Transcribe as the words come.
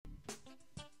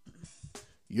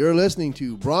You're listening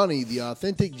to Brauni, the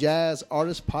Authentic Jazz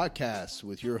Artist Podcast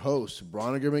with your host,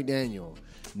 Broniger McDaniel.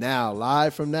 Now,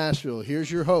 live from Nashville, here's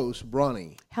your host,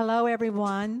 Brauni. Hello,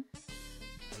 everyone.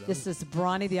 Hello. This is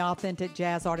Brauni, the Authentic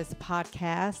Jazz Artist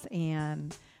Podcast,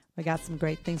 and we got some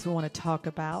great things we want to talk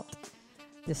about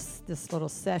this little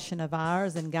session of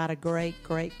ours, and got a great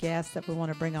guest that we want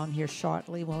to bring on here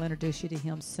shortly. We'll introduce you to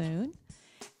him soon.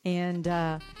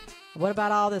 And what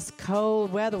about all this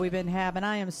cold weather we've been having?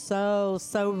 I am so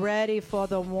ready for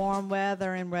the warm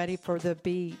weather and ready for the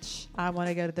beach. I want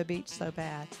to go to the beach so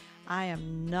bad. I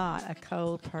am not a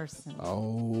cold person.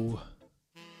 Oh,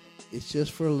 it's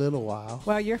just for a little while.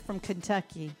 Well, you're from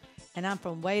Kentucky, and I'm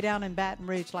from way down in Baton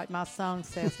Rouge, like my song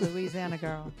says, Louisiana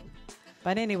girl.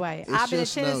 But anyway, It's I've been in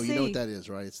just Tennessee. snow. You know what that is,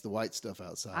 right? It's the white stuff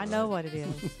outside. I know what it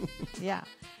is. Yeah.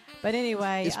 But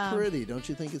anyway. It's pretty. Don't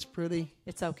you think it's pretty?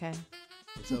 It's okay.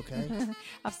 It's okay?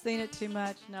 I've seen it too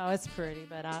much. No, it's pretty,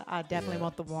 but I definitely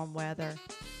want the warm weather.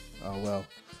 Oh, well,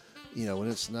 you know, when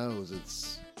it snows,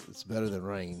 it's better than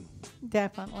rain.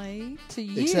 Definitely. To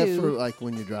you. Except for, like,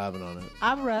 when you're driving on it.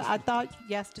 I thought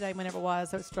yesterday, whenever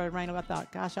it started raining, I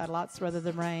thought, gosh, I'd lots rather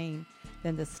the rain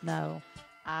than the snow.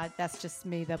 That's just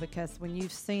me, though, because when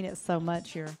you've seen it so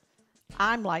much,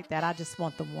 I'm like that. I just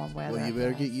want the warm weather. Well, you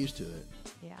better get used to it.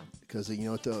 Yeah. Because you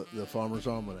know what the Farmer's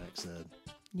Almanac said?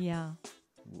 Yeah.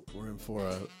 We're in for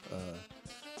a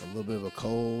little bit of a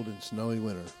cold and snowy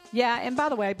winter. Yeah, and by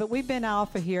the way, but we've been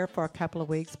off of here for a couple of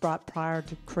weeks, brought prior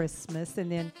to Christmas,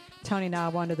 and then Tony and I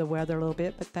were under the weather a little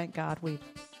bit, but thank God we're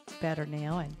better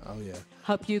now. And oh yeah,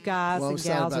 hope you guys I'm and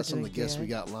excited gals about are some of the doing guests good. we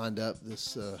got lined up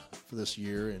for this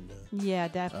year, and yeah,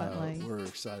 definitely, we're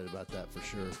excited about that for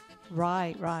sure.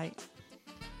 Right.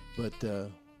 But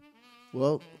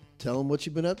well, tell them what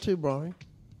you've been up to, Brauni.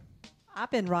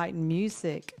 I've been writing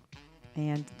music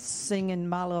and singing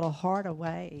my little heart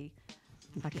away.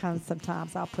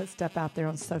 Sometimes I'll put stuff out there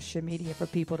on social media for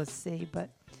people to see. But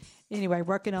anyway,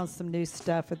 working on some new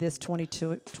stuff for this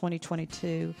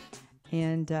 2022.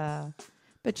 And,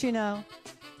 but you know,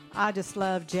 I just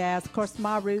love jazz. Of course,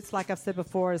 my roots, like I've said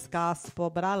before, is gospel,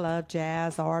 but I love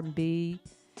jazz, R&B,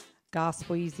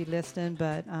 gospel, easy listening.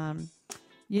 But,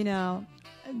 you know,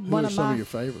 Who are some of your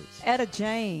favorites? Etta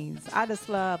James. I just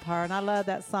love her, and I love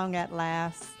that song At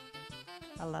Last.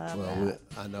 I love that.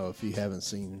 I know if you haven't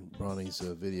seen Brauni's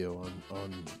video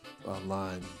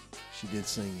online, she did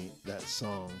sing that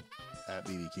song at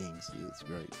B.B. King's. It's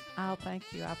great. Oh, thank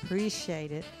you. I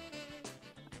appreciate it.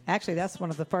 Actually, that's one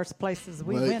of the first places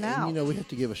we went out. You know, we have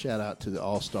to give a shout out to the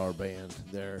All-Star Band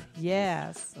there.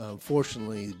 Yes.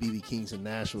 Unfortunately, B.B. King's in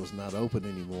Nashville is not open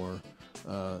anymore.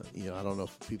 You know, I don't know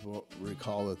if people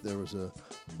recall that there was a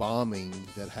bombing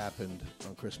that happened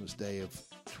on Christmas Day of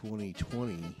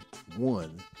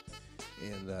 2021,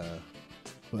 and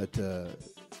but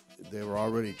they were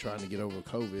already trying to get over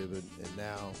COVID, and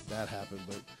now that happened.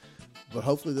 But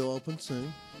hopefully they'll open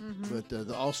soon. Mm-hmm. But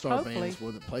the All-Star Band is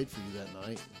one that played for you that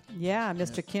night. Yeah,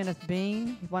 Mr. Kenneth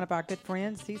Bean, one of our good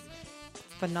friends. He's a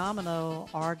phenomenal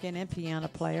organ and piano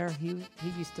player. He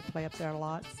used to play up there a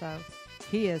lot, so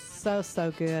he is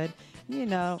so good. You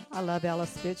know, I love Ella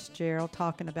Fitzgerald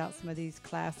talking about some of these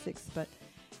classics, but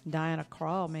Diana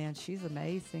Krall, man, she's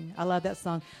amazing. I love that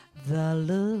song, The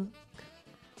Look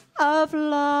of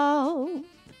Love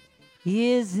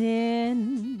is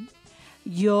in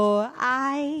Your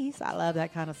Eyes. I love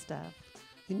that kind of stuff.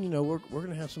 And, you know, we're going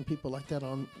to have some people like that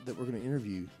on that we're going to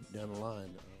interview down the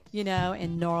line. You know,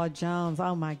 and Nora Jones,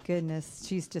 oh, my goodness,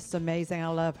 she's just amazing. I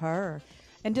love her.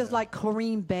 And just like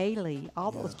Corinne Bailey, all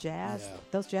those jazz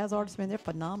artists, man, they're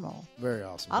phenomenal. Very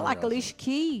awesome. I like Alicia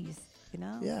Keys, you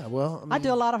know. Yeah, well, I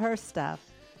do a lot of her stuff.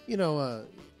 You know,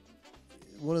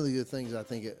 one of the good things I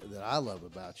think that I love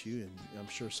about you, and I'm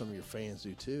sure some of your fans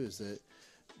do too, is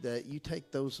that you take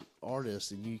those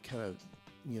artists and you kind of,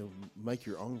 you know, make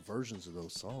your own versions of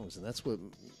those songs, and that's why you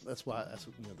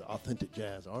know, the authentic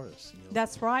jazz artists. You know?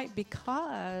 That's right,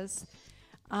 because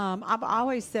I've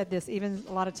always said this, even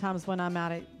a lot of times when I'm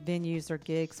out at venues or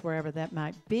gigs, wherever that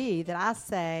might be, that I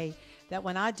say that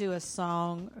when I do a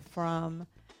song from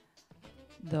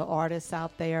the artists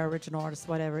out there, original artists,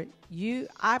 whatever, you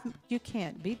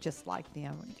can't be just like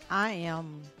them. I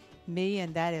am me,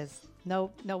 and that is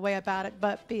no way about it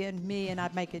but being me, and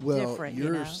I'd make it different. Well,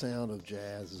 your know? sound of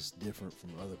jazz is different from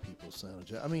other people's sound of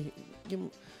jazz. I mean, give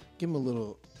them a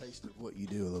little taste of what you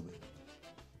do a little bit.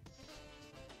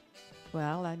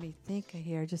 Well, let me think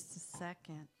here just a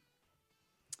second.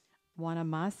 One of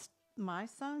my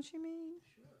songs, you mean?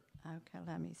 Sure. Okay,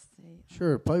 let me see.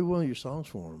 Sure, play one of your songs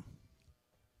for them.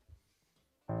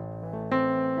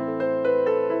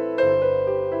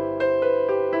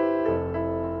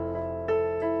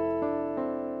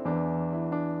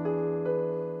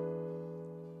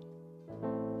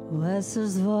 What's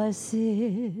those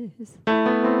voices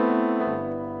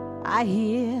I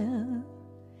hear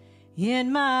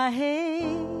in my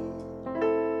head?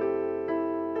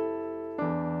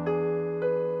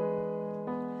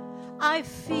 I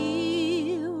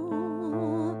feel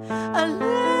a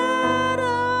little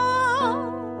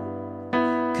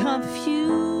confused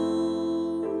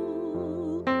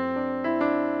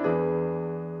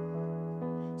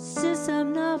since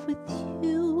I'm not with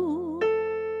you.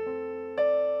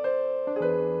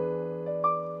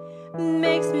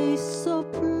 Makes me so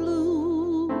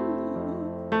blue.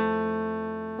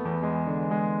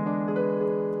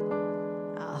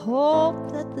 I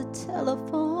hope that the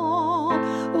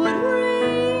telephone would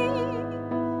ring.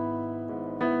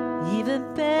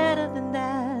 Even better than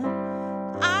that,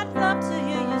 I'd love to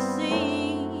hear you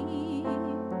sing.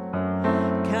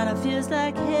 Kinda feels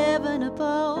like heaven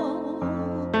above.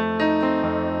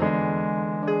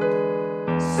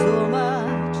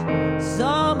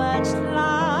 So much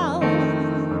love.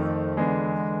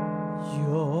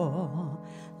 You're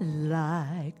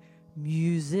like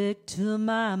music to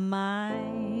my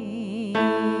mind.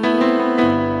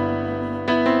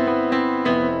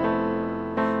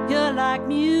 You're like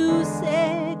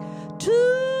music to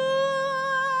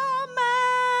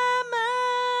my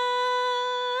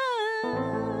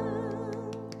mind.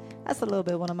 That's a little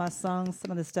bit one of my songs,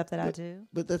 some of the stuff that I do.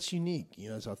 But that's unique. You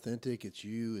know, it's authentic. It's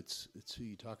you. It's who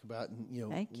you talk about. And you know,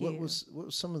 Thank what you. was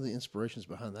some of the inspirations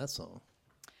behind that song?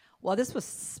 Well, this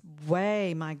was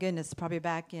my goodness, probably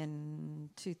back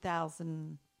in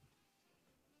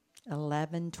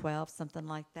 2011, 12, something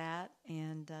like that.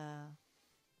 And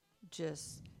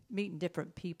just meeting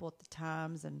different people at the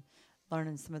times and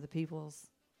learning some of the people's,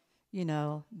 you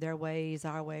know, their ways,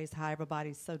 our ways, how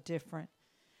everybody's so different.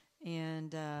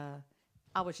 And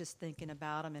I was just thinking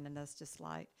about them, and that's just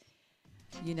like,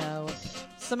 you know,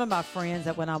 some of my friends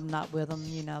that when I'm not with them,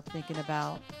 you know, thinking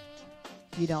about,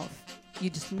 you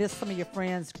just miss some of your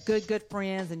friends, good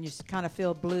friends, and you just kind of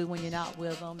feel blue when you're not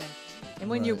with them. And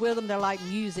when you're with them, they're like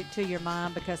music to your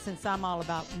mind, because since I'm all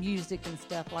about music and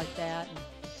stuff like that, and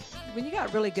when you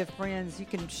got really good friends, you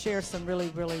can share some really,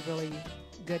 really, really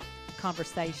good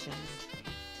conversations.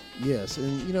 Yes,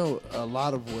 and you know, a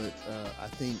lot of what I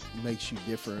think makes you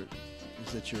different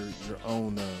is that you're your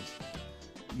own.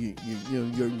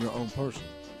 You're your own person.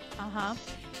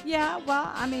 Yeah,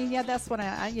 well, I mean, yeah, that's what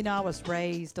I was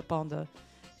raised upon the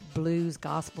blues,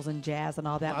 gospels, and jazz and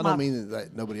all that. I don't mean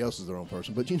that nobody else is their own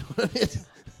person, but you know what I mean?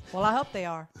 Well, I hope they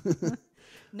are.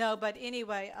 No, but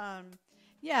anyway,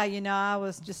 yeah, you know, I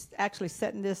was just actually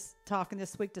talking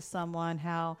this week to someone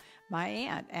how my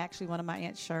aunt, actually one of my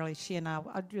aunts, Shirley, she and I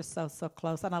are just so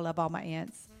close, and I love all my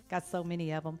aunts. Got so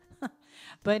many of them.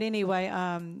 But anyway,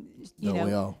 you know.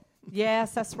 We all.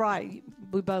 Yes, that's right.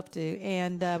 We both do.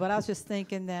 And but I was just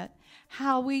thinking that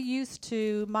how we used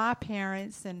to, my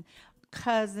parents and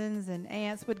cousins and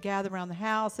aunts would gather around the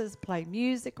houses, play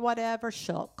music, whatever,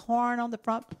 shuck corn on the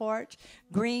front porch,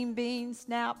 green beans,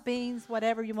 snout beans,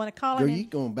 whatever you want to call it. Girl, you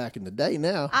going back in the day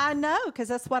now. I know, because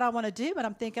that's what I want to do. But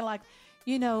I'm thinking, like,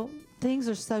 you know, things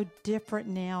are so different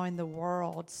now in the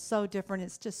world, so different.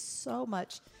 It's just so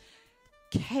much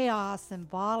chaos and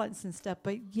violence and stuff,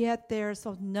 but yet there's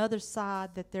another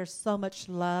side that there's so much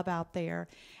love out there.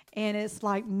 And it's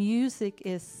like music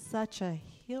is such a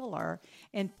healer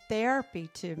and therapy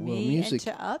to me and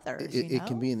to others. It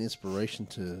can be an inspiration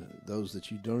to those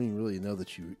that you don't even really know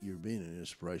that you're being an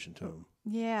inspiration to them.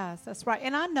 Yes, that's right.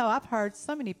 And I know I've heard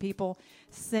so many people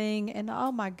sing, and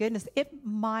oh my goodness, it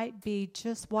might be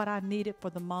just what I needed for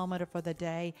the moment or for the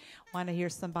day when I hear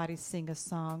somebody sing a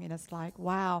song. And it's like,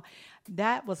 wow,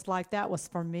 that was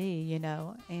for me, you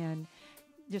know. And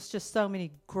there's just so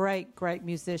many great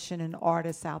musicians and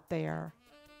artists out there.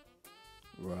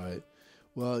 Right.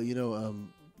 Well, you know,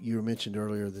 you were mentioned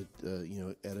earlier that, you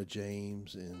know, Etta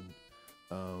James and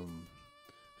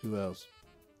who else?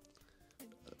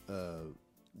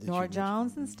 Nora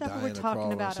Jones and stuff we were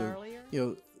talking about earlier. You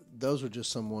know, those are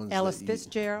just some ones. Ellis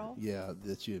Fitzgerald. Yeah,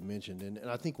 that you had mentioned. And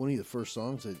I think one of the first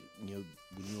songs that, you know,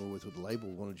 when you were with the label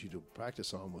wanted you to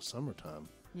practice on was Summertime.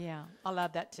 Yeah, I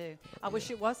love that too. I wish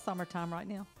it was summertime right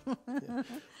now. Yeah,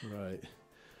 right.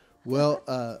 Well,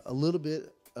 a little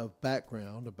bit of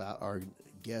background about our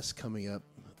guest coming up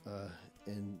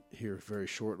in here very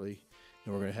shortly,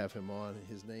 and we're going to have him on.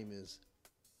 His name is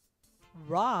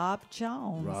Rob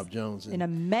Jones. Rob Jones. An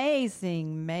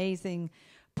amazing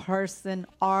person,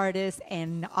 artist,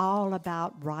 and all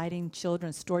about writing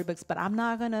children's storybooks. But I'm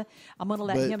going to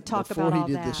let him talk about all that.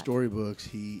 Before he did the storybooks,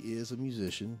 he is a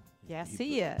musician. Yes,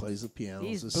 he is. Plays the piano.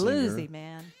 He's a bluesy, singer.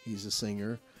 man. He's a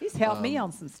singer. He's helped me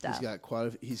on some stuff.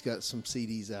 He's got some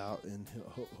CDs out, and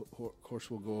of course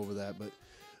we'll go over that. But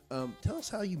tell us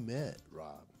how you met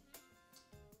Rob.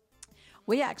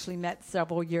 We actually met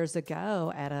several years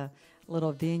ago at a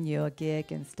little venue, a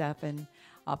gig and stuff, and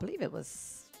I believe it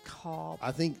was called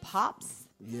Pops.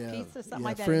 Yeah, Pizza, something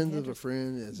like that. Friend of a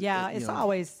friend. It's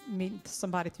always meeting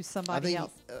somebody through somebody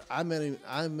else. I met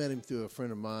him through a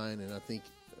friend of mine, and I think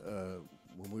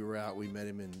when we were out, we met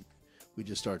him, and we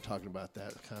just started talking about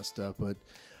that kind of stuff. But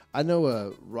I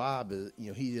know Rob,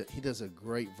 he does a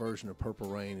great version of Purple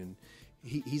Rain, and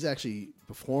he's actually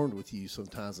performed with you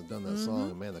sometimes and done that song,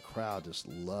 and man, the crowd just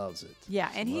loves it. Yeah,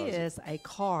 and he is a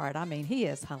card. I mean, he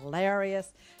is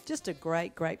hilarious. Just a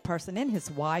great, great person. And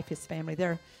his wife, his family,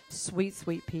 they're sweet,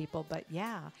 sweet people. But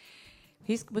yeah,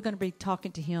 we're going to be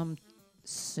talking to him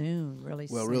soon,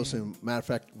 real soon. Matter of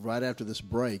fact, right after this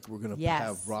break, we're going to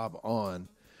have Rob on.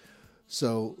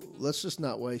 So let's just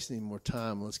not waste any more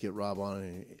time. Let's get Rob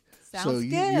on. Sounds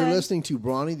good. You're listening to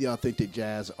Brauni, the Authentic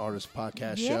Jazz Artist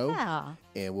Podcast Show.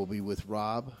 And we'll be with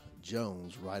Rob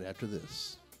Jones right after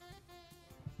this.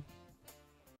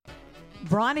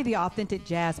 Brauni, the Authentic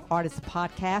Jazz Artist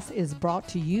Podcast is brought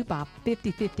to you by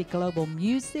 50/50 Global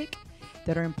Music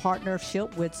that are in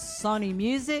partnership with Sony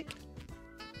Music,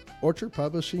 Orchard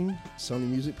Publishing, Sony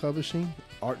Music Publishing,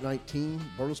 Art 19,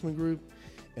 Bertelsmann Group,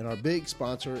 and our big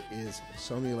sponsor is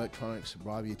Sony Electronics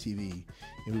Bravia TV.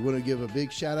 And we want to give a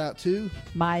big shout out to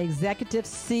my executive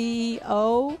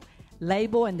CEO,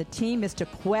 label, and the team, Mr.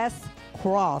 Quest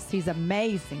Cross. He's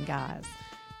amazing, guys.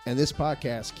 And this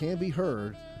podcast can be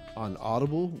heard on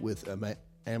Audible with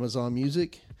Amazon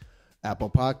Music, Apple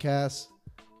Podcasts,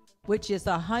 which is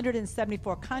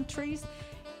 174 countries,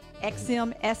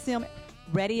 XM, SM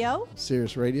Radio,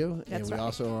 Sirius Radio, That's and we right.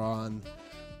 also are on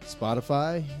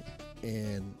Spotify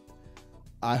and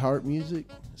iHeartMusic.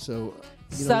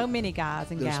 So many guys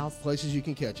and there's gals. Places you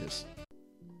can catch us.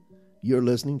 You're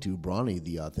listening to Brauni,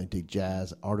 the Authentic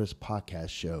Jazz Artist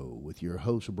Podcast Show with your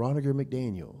host, Broniger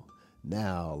McDaniel.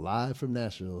 Now, live from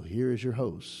Nashville, here is your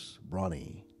host,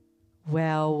 Brauni.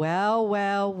 Well.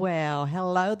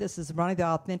 Hello, this is Brauni, the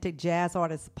Authentic Jazz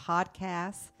Artist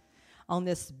Podcast on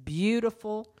this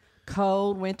beautiful,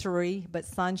 cold, wintry, but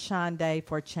sunshine day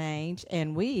for a change.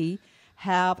 And we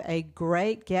have a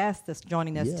great guest that's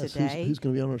joining us today. Who's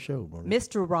going to be on our show, Brauni?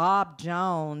 Mr. Rob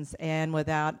Jones. And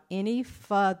without any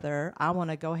further, I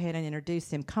want to go ahead and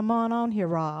introduce him. Come on here,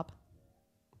 Rob.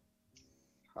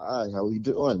 Hi, how are you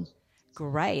doing?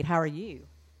 Great. How are you?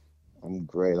 I'm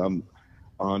great. I'm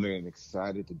honored and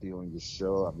excited to be on your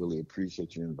show. I really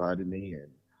appreciate you inviting me,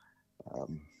 and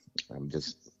I'm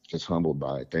just humbled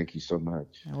by it. Thank you so much.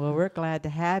 Well, we're glad to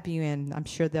have you, and I'm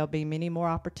sure there'll be many more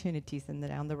opportunities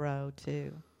down the road,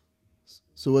 too.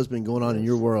 So what's been going on in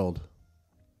your world?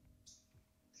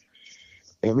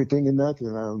 Everything and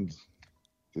nothing. I'm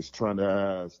just trying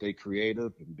to stay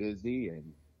creative and busy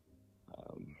and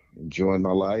enjoying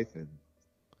my life, and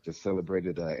just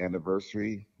celebrated an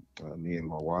anniversary, me and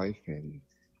my wife, and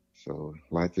so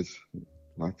life is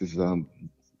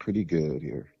pretty good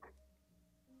here.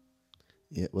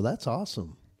 Yeah, well, that's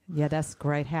awesome. Yeah, that's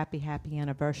great. Happy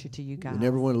anniversary to you guys. You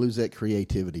never want to lose that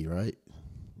creativity, right?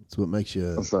 That's what makes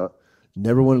you. What's up?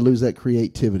 Never want to lose that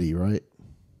creativity, right?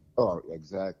 Oh,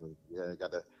 exactly. Yeah, you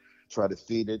got to try to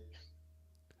feed it.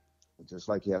 Just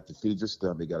like you have to feed your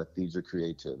stomach, you got to feed your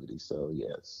creativity. So,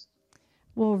 yes.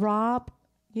 Well, Rob,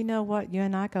 you know what? You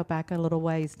and I go back a little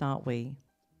ways, don't we?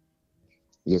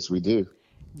 Yes, we do.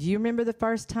 Do you remember the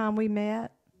first time we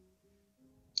met?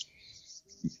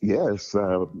 Yes,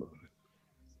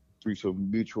 through some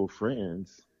mutual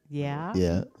friends. Yeah.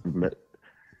 Yeah. Met,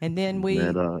 And then we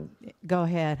met, go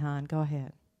ahead, hon. Go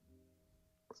ahead.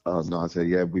 no, I said,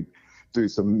 yeah, we through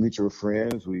some mutual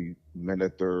friends, we met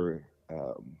at their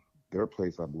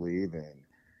place, I believe,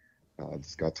 and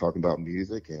just got talking about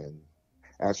music. And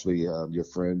actually, your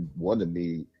friend wanted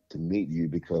me to meet you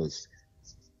because,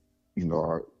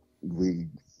 we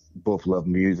both love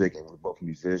music and we're both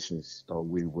musicians, so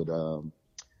we would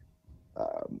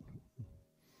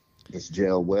just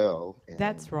gel well. And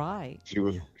That's right. She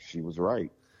was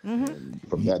right. Mm-hmm. And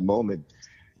from that moment,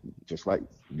 just like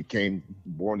became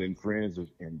born in friends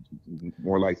and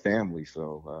more like family.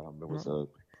 So it was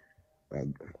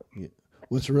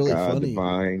What's really funny?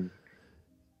 Divine.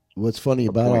 What's funny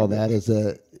about all that is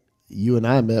that you and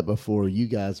I met before you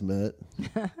guys met,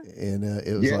 and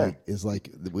it was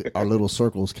like our little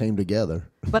circles came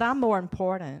together. But I'm more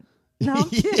important. No, I'm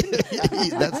kidding.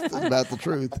 That's about the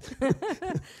truth.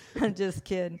 I'm just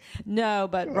kidding. No,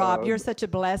 but Rob, you're such a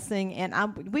blessing, and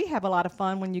we have a lot of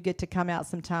fun when you get to come out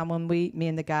sometime when me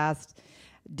and the guys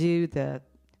do the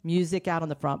music out on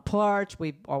the front porch,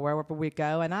 or wherever we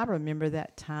go. And I remember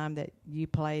that time that you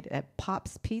played at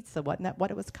Pop's Pizza. Wasn't that what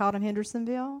it was called in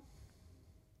Hendersonville?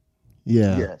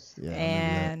 Yeah. Yes. Yeah,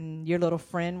 And your little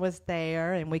friend was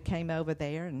there, and we came over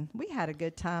there, and we had a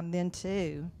good time then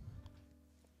too.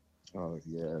 Oh,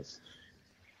 yes.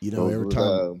 you know, Those every was,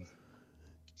 time.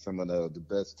 some of the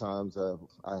best times I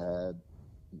had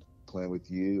playing with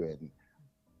you and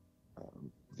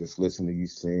just listening to you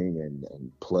sing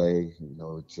and play. You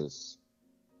know, it's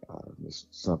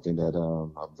something that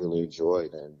I've really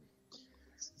enjoyed, and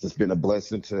it's been a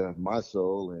blessing to my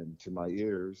soul and to my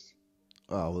ears.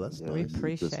 Oh, well, that's Yeah, We nice. it's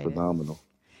appreciate just it. phenomenal.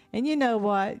 And you know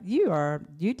what? You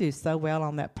do so well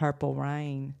on that Purple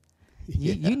Rain.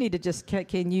 You need to just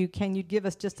can you give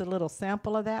us just a little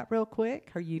sample of that real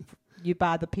quick? Are you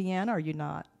by the piano or are you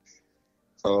not?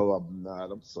 Oh, I'm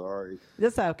not. I'm sorry.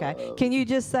 That's okay. Can you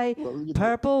just say Well,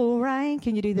 Purple Rain?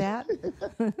 Can you do that?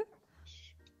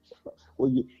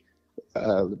 well,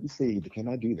 let me see. Can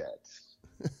I do that?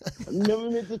 I never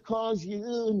meant to cause you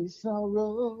any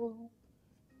sorrow.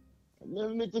 I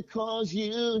never meant to cause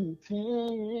you any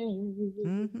pain.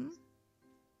 Mm-hmm.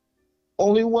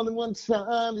 Only wanted one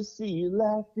time to see you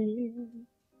laughing.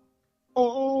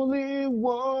 Only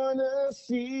wanna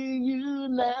see you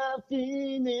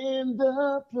laughing in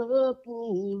the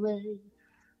purple rain.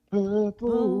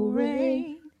 Purple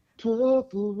rain.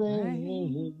 Purple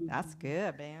rain. That's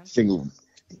good, man. Sing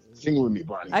with me,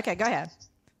 Brauni. Okay, go ahead.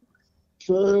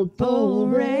 Purple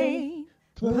rain.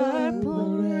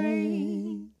 Purple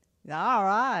rain. All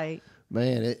right.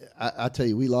 Man, I tell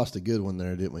you, we lost a good one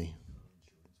there, didn't we?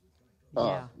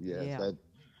 Oh, yes. Yeah.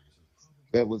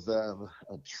 That was a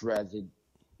tragic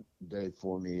day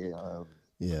for me.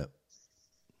 Yeah.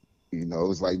 You know, it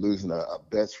was like losing a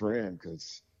best friend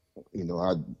because, you know,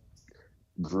 I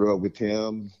grew up with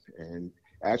him, and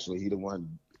actually he the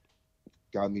one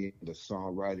got me into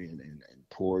songwriting and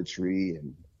poetry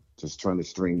and just trying to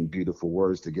string beautiful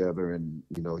words together. And,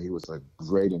 you know, he was a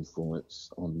great influence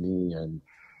on me and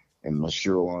I'm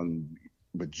sure on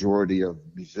majority of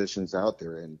musicians out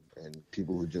there and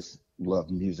people who just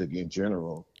love music in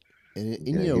general. And Yeah,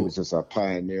 you know, he was just a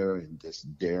pioneer and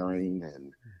just daring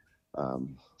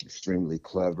and extremely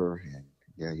clever. And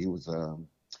yeah, he was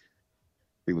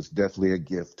definitely a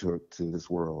gift to this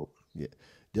world. yeah.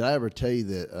 Did I ever tell you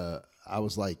that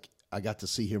I got to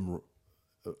see him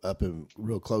up in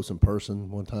real close in person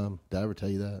one time? Did I ever tell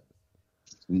you that?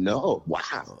 No,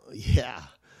 wow. Yeah.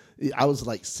 I was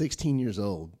like 16 years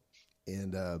old,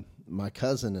 and my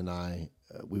cousin and I,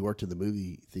 we worked in the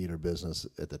movie theater business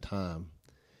at the time,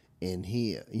 and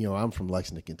he, you know, I'm from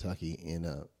Lexington, Kentucky,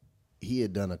 and he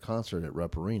had done a concert at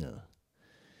Rupp Arena,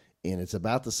 and it's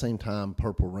about the same time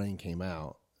Purple Rain came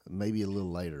out, maybe a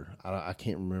little later. I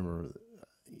can't remember.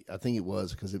 I think it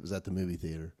was because it was at the movie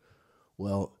theater.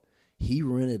 Well, he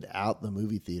rented out the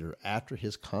movie theater after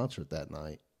his concert that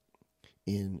night,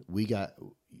 and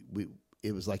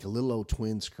it was like a little old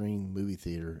twin screen movie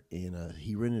theater, and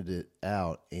he rented it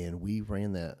out, and we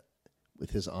ran that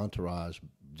with his entourage,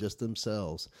 just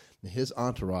themselves. And his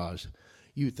entourage,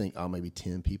 you would think, oh, maybe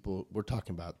 10 people. We're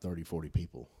talking about 30, 40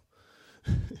 people.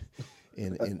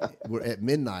 and we're at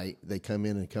midnight, they come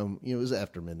in, you know, it was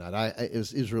after midnight. It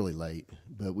was really late,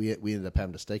 but we ended up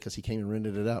having to stay because he came and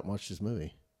rented it out and watched his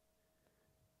movie.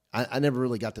 I never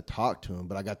really got to talk to him,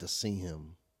 but I got to see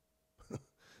him.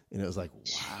 And it was like,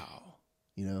 wow,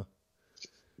 you know?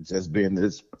 Just being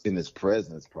in his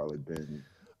presence probably been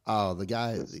the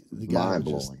guy mind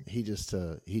was blowing.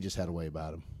 he just had a way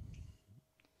about him.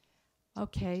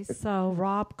 Okay, so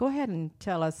Rob, go ahead and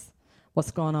tell us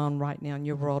what's going on right now in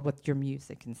your world with your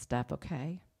music and stuff,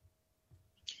 okay?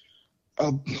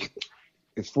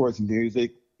 As far as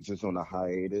music, just on a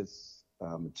hiatus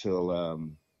until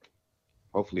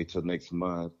hopefully till next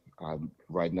month.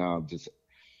 Right now, I'm just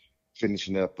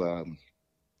finishing up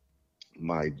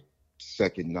my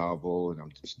second novel, and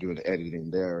I'm just doing the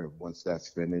editing there. Once that's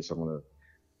finished, I'm gonna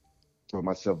throw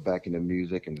myself back into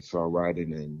music and the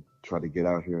songwriting and try to get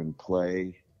out here and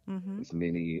play as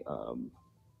many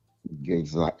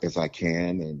gigs as I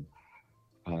can,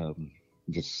 and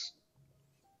just,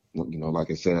 you know,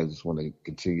 like I said, I just want to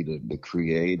continue to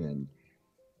create and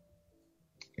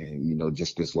you know,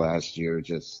 just this last year,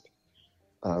 just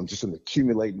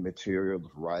accumulating material to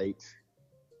write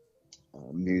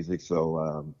music.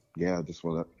 So yeah, I just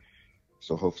want to.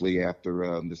 So hopefully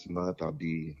after this month, I'll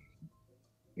be,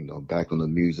 you know, back on the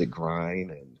music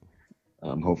grind,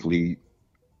 and hopefully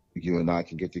you and I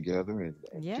can get together and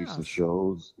do some Yes.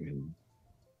 shows. And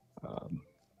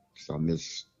so I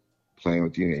miss playing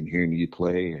with you and hearing you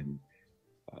play. And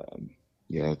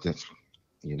yeah, that's,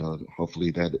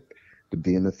 hopefully that to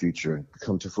be in the future,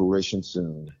 come to fruition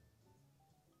soon.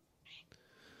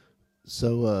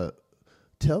 So,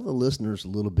 tell the listeners a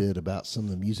little bit about some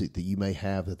of the music that you may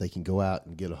have that they can go out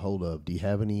and get a hold of. Do you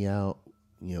have any out,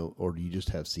 or do you just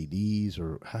have CDs,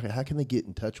 or how can they get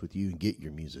in touch with you and get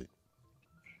your music?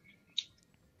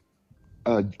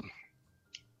 Uh,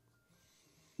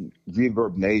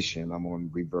 Reverb Nation. I'm on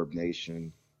Reverb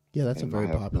Nation, Yeah, that's a and I very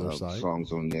have popular site.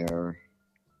 songs on there.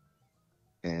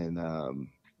 And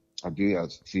I do have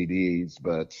CDs,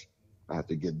 but I have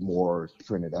to get more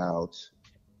printed out.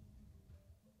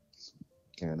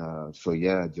 And so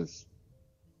yeah, just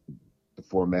the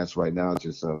formats right now,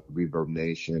 just Reverb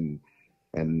Nation,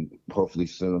 and hopefully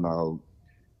soon I'll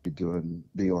be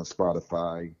on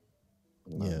Spotify.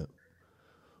 Yeah.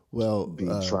 Well,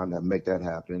 Trying to make that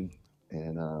happen,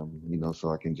 and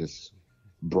so I can just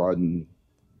broaden,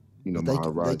 but my they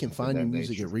can horizons of find your that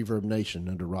music nature. at Reverb Nation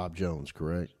under Rob Jones,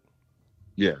 correct?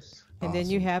 Yes. And then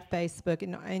you Awesome. have Facebook,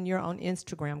 and you're on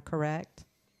Instagram, correct?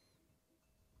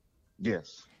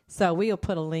 Yes. So we'll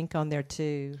put a link on there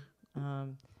too. Are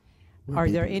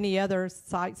there any other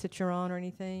sites that you're on or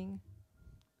anything?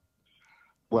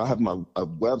 Well, I have a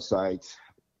website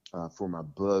for my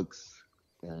books,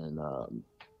 and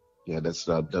yeah, that's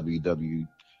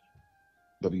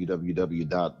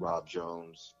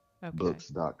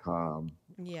www.robjonesbooks.com.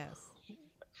 Yes.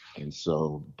 And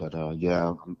so, but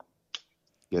yeah,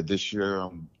 this year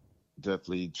I'm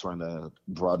definitely trying to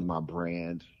broaden my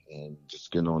brand and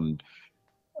just get on,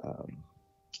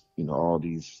 all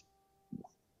these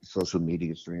social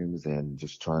media streams and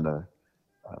just trying to,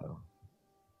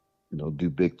 do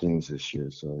big things this year.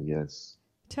 So yes.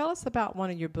 Tell us about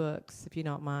one of your books, if you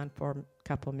don't mind, for a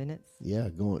couple of minutes. Yeah,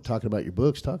 talking about your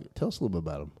books. Tell us a little bit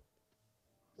about them.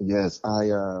 Yes, I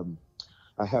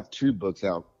have two books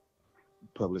out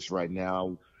published right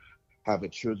now. I have a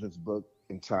children's book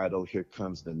entitled "Here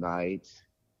Comes the Night,"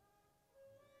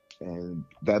 and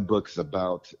that book's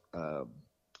about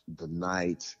the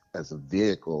night as a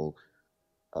vehicle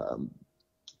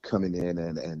coming in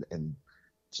and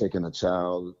taking a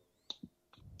child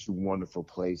to wonderful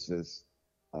places,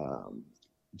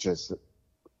 just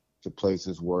to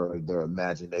places where their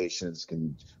imaginations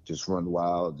can just run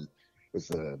wild.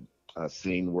 It's a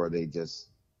scene where they just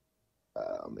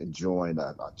enjoying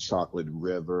a chocolate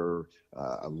river,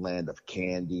 a land of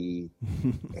candy,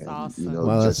 and awesome.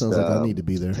 Wow, that just sounds like I need to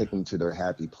be there. take them to their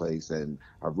happy place. And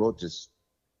I wrote this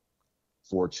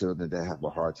for children that have a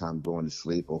hard time going to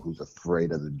sleep or who's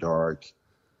afraid of the dark.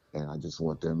 And I just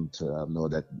want them to know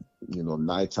that,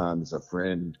 nighttime is a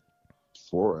friend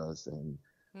for us, and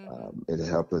it'll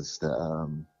help us to,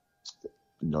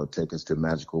 take us to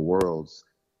magical worlds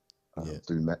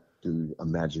through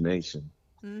imagination.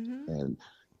 Mm-hmm. And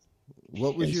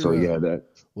what was your so yeah,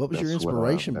 what was your that's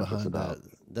inspiration that book's behind about.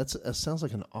 that sounds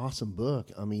like an awesome book.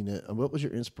 I mean, what was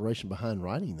your inspiration behind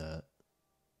writing that?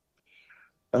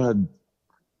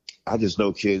 I just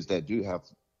know kids that do have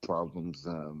problems,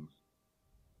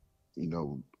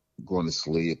 going to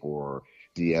sleep or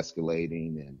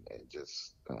de-escalating, and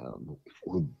just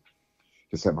who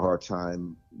just have a hard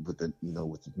time with the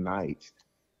night.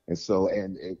 And so,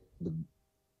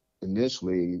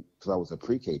 initially, because I was a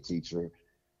pre-K teacher,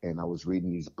 and I was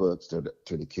reading these books to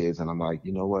the kids, and I'm like,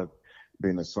 you know what,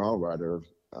 being a songwriter,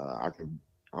 I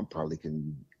probably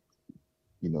can,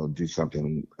 do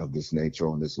something of this nature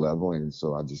on this level. And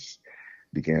so I just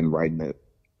began writing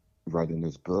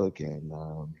this book, and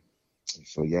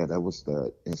so yeah, that was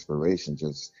the inspiration,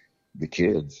 just the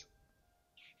kids.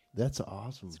 That's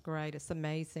awesome. It's great. It's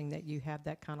amazing that you have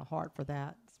that kind of heart for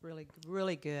that. It's really,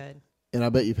 really good. And I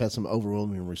bet you've had some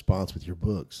overwhelming response with your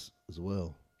books as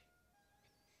well.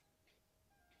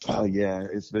 Oh yeah,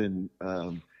 it's been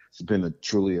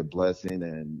truly a blessing,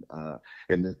 and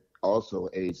it also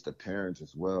aids the parents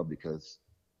as well, because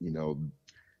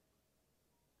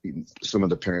some of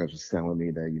the parents were telling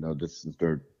me that this is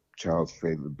their child's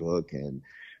favorite book, and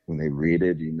when they read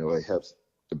it, it helps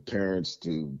the parents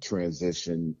to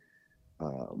transition,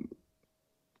 to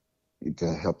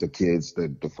help the kids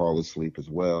to fall asleep as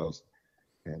well.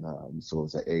 And so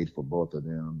it's an aid for both of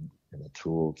them, and a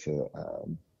tool to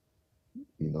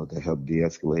to help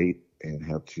de-escalate and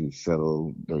help to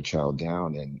settle their child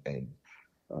down, and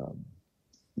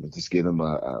just give them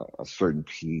a certain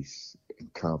peace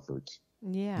and comfort.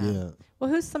 Yeah. Yeah.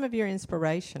 Well, who's some of your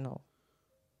inspirational?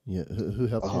 Yeah. Who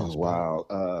helped you? Oh inspire?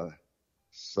 wow,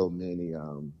 so many.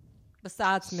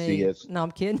 Besides me. C.S. No,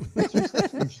 I'm kidding.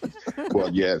 Well,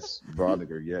 yes,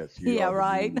 Broniger, yes. You Yeah, are the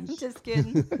right. muse. Just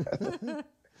kidding.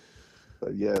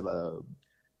 But yeah,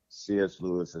 C.S.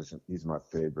 Lewis he's my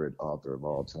favorite author of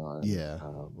all time. Yeah.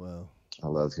 Well, I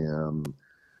love him.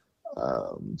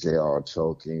 J.R.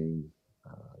 Tolkien,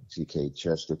 G.K.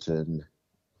 Chesterton,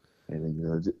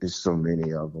 and there's so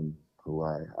many of them who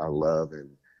I love and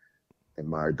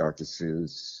admire. Dr.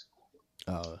 Seuss,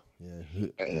 oh yeah.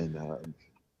 and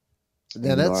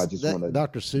Now I just want to.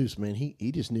 Dr. Seuss, man.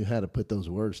 He just knew how to put those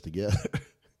words together.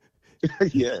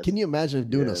 Yes. Can you imagine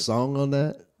doing a song on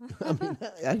that? I mean,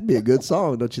 that'd be a good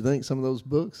song, don't you think? Some of those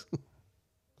books.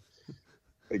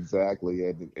 Exactly,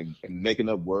 and making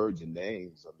up words and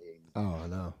names. I mean, Oh, I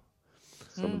know.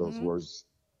 some of those words.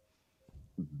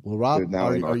 Well, Rob, They're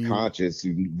now in our you conscious.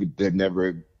 They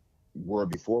never were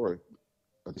before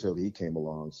until he came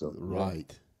along. So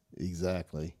right?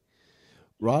 Exactly.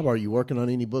 Rob, are you working on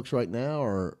any books right now,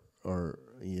 or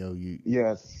you?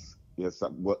 Yes.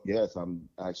 I'm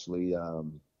actually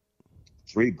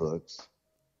 3 books.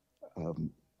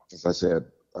 As I said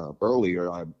earlier,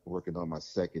 I'm working on my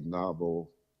second novel.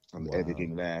 I'm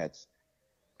editing that,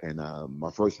 and my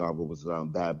first novel was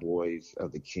Bad Boys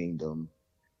of the Kingdom,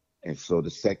 and so the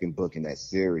second book in that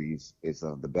series is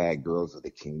The Bad Girls of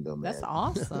the Kingdom. That's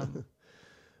awesome.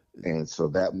 And so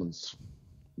that one's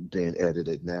being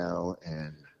edited now,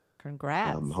 and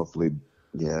Congrats. hopefully,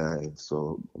 yeah. And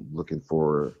so I'm looking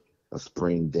for a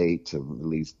spring date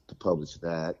to publish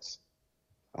that.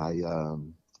 I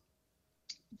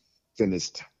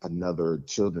finished another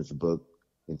children's book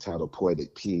entitled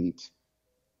Poetic Pete,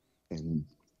 and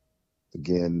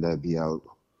again that'll be out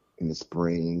in the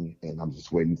spring. And I'm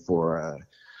just waiting for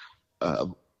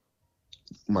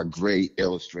my great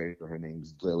illustrator. Her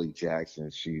name's Lily Jackson.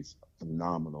 She's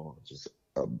phenomenal.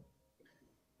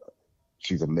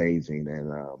 She's amazing,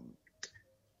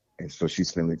 and so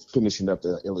she's finishing up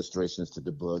the illustrations to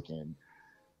the book, and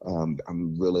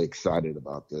I'm really excited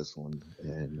about this one,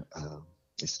 and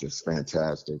it's just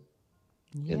fantastic.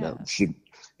 Yes. And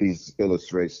these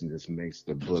illustrations just makes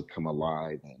the book come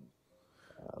alive,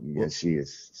 and she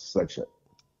is such an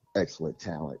excellent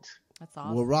talent. That's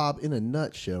awesome. Well, Rob, in a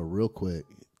nutshell, real quick,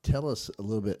 tell us a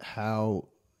little bit how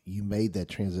you made that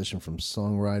transition from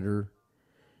songwriter.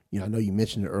 I know you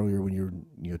mentioned it earlier when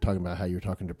you're talking about how you're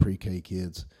talking to pre-K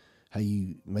kids, how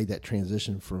you made that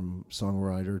transition from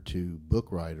songwriter to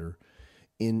book writer.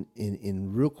 In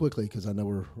real quickly, because I know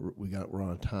we're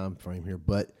on a time frame here,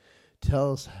 but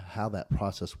tell us how that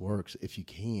process works, if you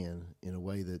can, in a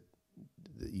way that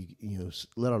you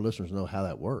let our listeners know how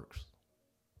that works.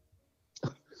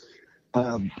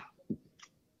 It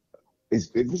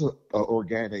was an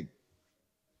organic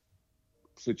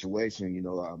situation.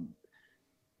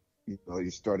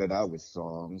 You started out with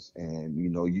songs, and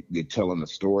you're telling a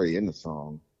story in the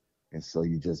song, and so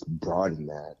you just broaden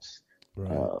that.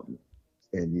 Right.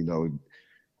 And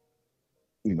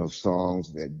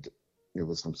songs that there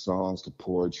was some songs to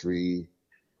poetry,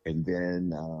 and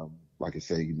then like I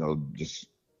say, just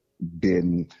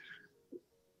being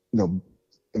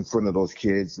in front of those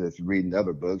kids that's reading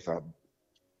other books, I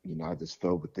just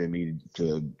felt within me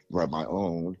to write my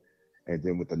own. And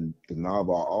then with the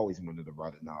novel, I always wanted to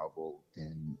write a novel,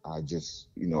 and I just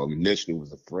initially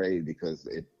was afraid because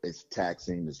it's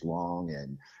taxing, it's long,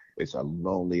 and it's a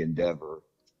lonely endeavor.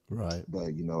 Right. But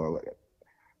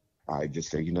I just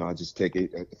say, I just take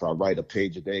it. If I write a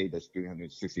page a day, that's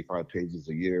 365 pages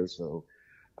a year. So,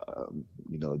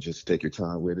 just take your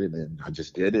time with it. And I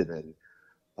just did it.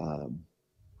 And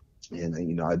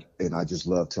I just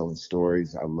love telling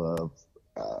stories. I love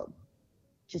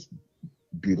just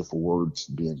beautiful words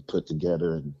being put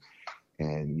together.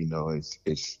 And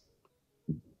it's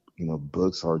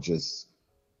books are just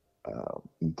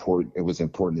important. It was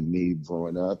important to me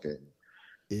growing up. And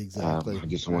exactly. I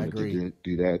just wanted to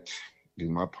do that, do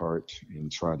my part, and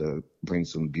try to bring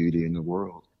some beauty in the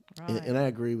world. Right. And I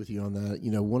agree with you on that.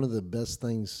 One of the best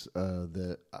things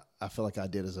that I feel like I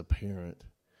did as a parent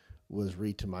was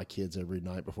read to my kids every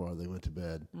night before they went to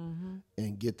bed,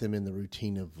 and get them in the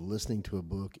routine of listening to a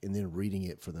book and then reading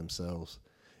it for themselves.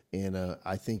 And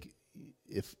I think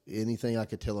if anything I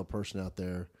could tell a person out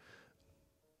there,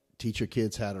 teach your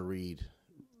kids how to read.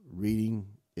 Reading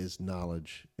is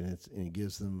knowledge, and it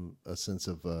gives them a sense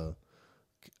of,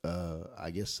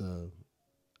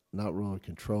 not really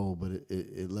control, but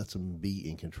it lets them be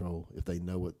in control if they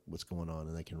know what's going on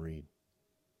and they can read.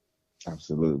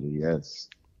 Absolutely, yes.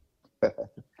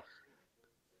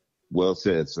 Well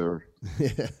said, sir.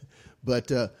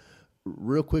 But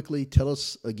real quickly, tell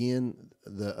us again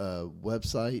the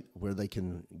website where they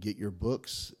can get your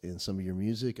books and some of your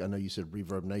music? I know you said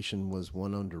Reverb Nation was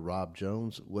one under Rob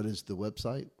Jones. What is the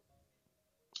website?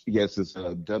 Yes, it's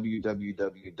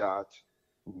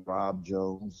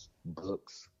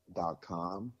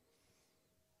www.robjonesbooks.com.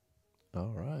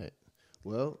 All right.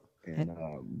 Well, and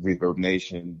Reverb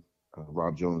Nation,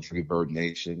 Rob Jones Reverb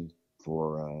Nation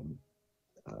for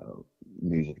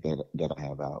music that I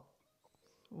have out.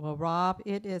 Well, Rob,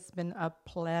 it has been a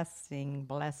blessing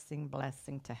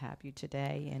to have you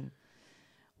today. And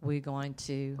we're going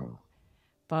to,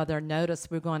 further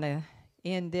notice, we're going to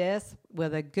end this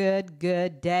with a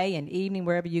good day and evening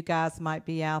wherever you guys might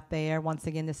be out there. Once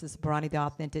again, this is Brauni, the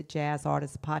Authentic Jazz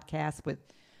Artist Podcast with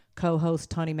co-host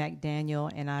Tony McDaniel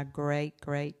and our great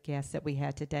guest that we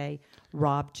had today,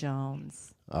 Rob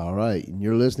Jones. All right. And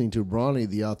you're listening to Brauni,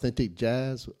 the Authentic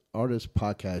Jazz Artist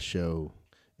Podcast Show.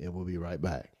 And we'll be right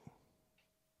back.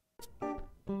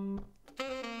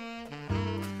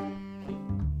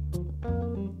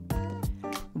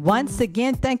 Once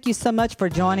again, thank you so much for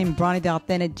joining Brauni, the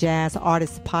Authentic Jazz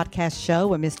Artist Podcast Show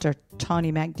with Mr.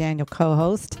 Tony McDaniel,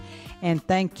 co-host. And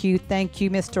thank you,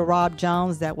 Mr. Rob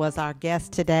Jones, that was our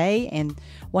guest today. And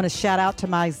want to shout out to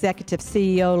my executive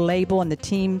CEO label and the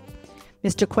team,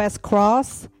 Mr. Quest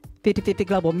Cross, 50/50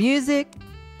 Global Music.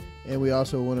 And we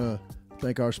also want to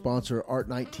thank our sponsor, Art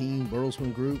 19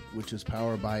 Bertelsmann Group, which is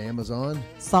powered by Amazon,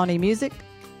 Sony Music,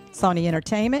 Sony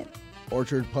Entertainment,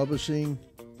 Orchard Publishing,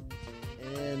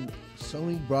 and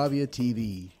Sony Bravia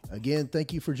TV. Again,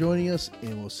 thank you for joining us,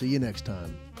 and we'll see you next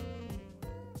time.